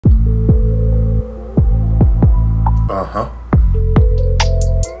Uh-huh.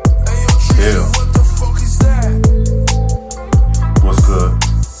 Hey, yo, Tristan, Yeah. what the fuck is that? What's good?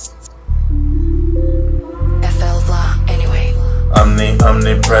 Anyway. I'm the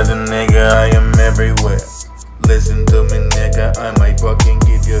omnipresent nigga, I am everywhere. Listen to me nigga, I might fucking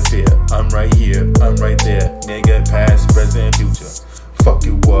give you fear. I'm right here, I'm right there, nigga, past, present, future. Fuck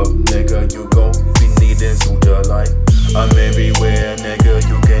you up, nigga, you gon' be needing suture like I'm everywhere, nigga,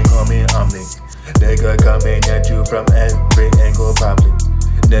 you can call me Omni. Nigga coming at you from every angle probably.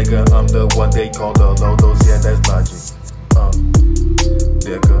 Nigga, I'm the one they call the Lodos, yeah, that's logic.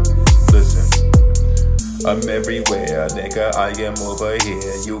 Nigga, listen. I'm everywhere, nigga, I am over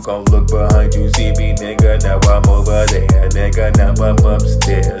here. You gon' look behind you, see me, nigga, now I'm over there. Nigga, now I'm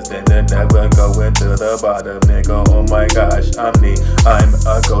upstairs, then never going to the bottom. Nigga, oh my gosh, I'm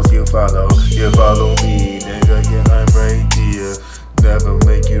a ghost, you follow me. Nigga, yeah, I'm right here. Never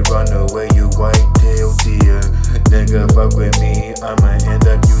make you run away, you white-tailed deer. Nigga, fuck with me, I'ma end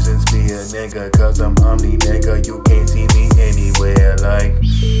up using spear. Nigga, cause I'm Omni, nigga, you can't see me anywhere, like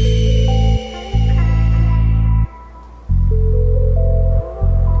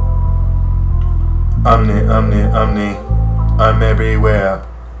Omni, I'm everywhere.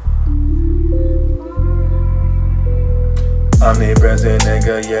 Omnipresent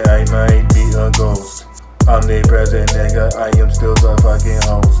nigga, yeah, I might be a ghost. Omnipresent nigga, I am still the fucking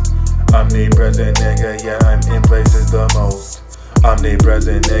host. Omnipresent nigga, yeah, I'm in places the most.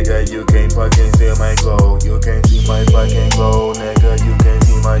 Omnipresent nigga, you can't fucking see my glow. You can't see my fucking glow, nigga, you can't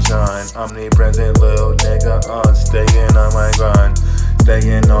see my shine. Omnipresent little nigga, staying on my grind.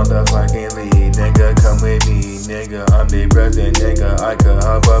 Staying on the fucking lead, nigga, come with me, nigga. Omnipresent nigga, I could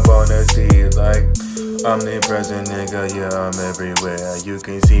hop up on the seat like omnipresent nigga, yeah, I'm everywhere. You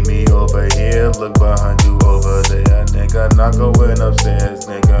can see me over here, look behind you over there. Nigga, not going upstairs,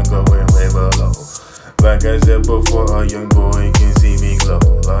 nigga, going way below. Like I said before, a young boy can see me glow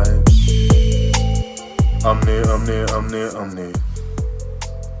like Omni,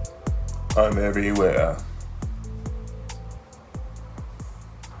 I'm everywhere.